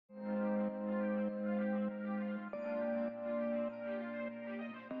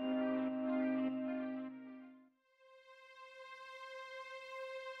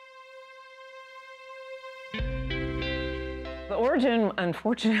The origin,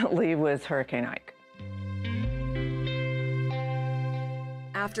 unfortunately, was Hurricane Ike.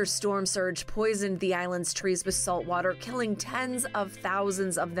 After storm surge poisoned the island's trees with salt water, killing tens of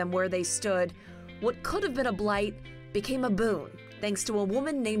thousands of them where they stood, what could have been a blight became a boon, thanks to a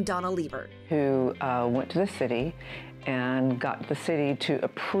woman named Donna Liebert, who went to the city and got the city to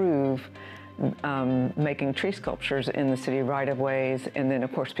approve making tree sculptures in the city right-of-ways, and then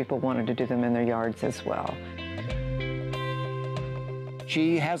of course people wanted to do them in their yards as well.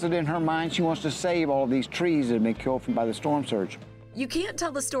 She has it in her mind she wants to save all of these trees that have been killed by the storm surge. You can't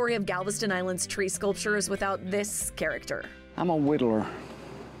tell the story of Galveston Island's tree sculptures without this character. I'm a whittler.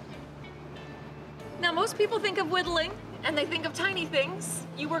 Now, most people think of whittling, and they think of tiny things.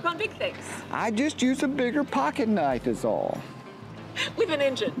 You work on big things. I just use a bigger pocket knife is all. With an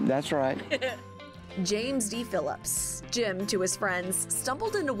engine. That's right. James D. Phillips, Jim to his friends,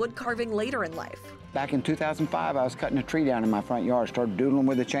 stumbled into wood carving later in life. Back in 2005, I was cutting a tree down in my front yard, started doodling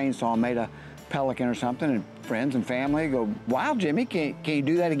with a chainsaw, made a pelican or something, and friends and family go, "Wow, Jimmy, can you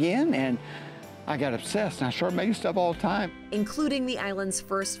do that again?" And I got obsessed, and I started making stuff all the time. Including the island's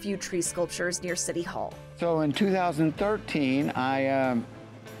first few tree sculptures near City Hall. So in 2013, I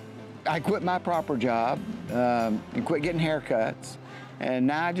quit my proper job and quit getting haircuts. And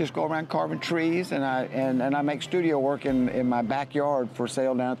now I just go around carving trees, and I make studio work in my backyard for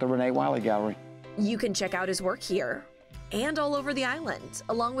sale down at the Renee Wiley Gallery. You can check out his work here and all over the island,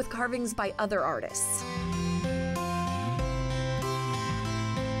 along with carvings by other artists.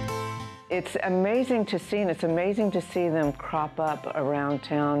 It's amazing to see, and it's amazing to see them crop up around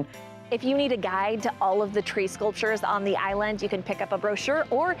town. If you need a guide to all of the tree sculptures on the island, you can pick up a brochure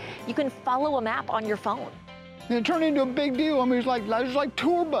or you can follow a map on your phone. And it turned into a big deal. I mean, there's like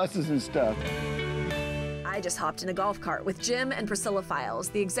tour buses and stuff. I just hopped in a golf cart with Jim and Priscilla Files,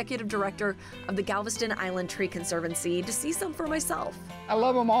 the executive director of the Galveston Island Tree Conservancy, to see some for myself. I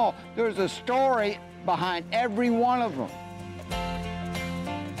love them all. There's a story behind every one of them.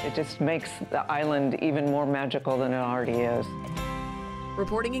 It just makes the island even more magical than it already is.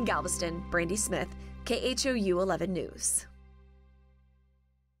 Reporting in Galveston, Brandy Smith, KHOU 11 News.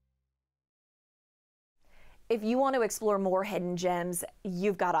 If you want to explore more hidden gems,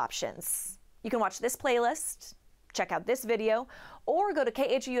 you've got options. You can watch this playlist, check out this video, or go to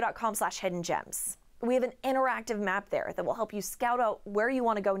khou.com/hiddengems. We have an interactive map there that will help you scout out where you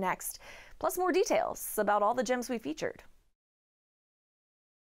want to go next, plus more details about all the gems we featured.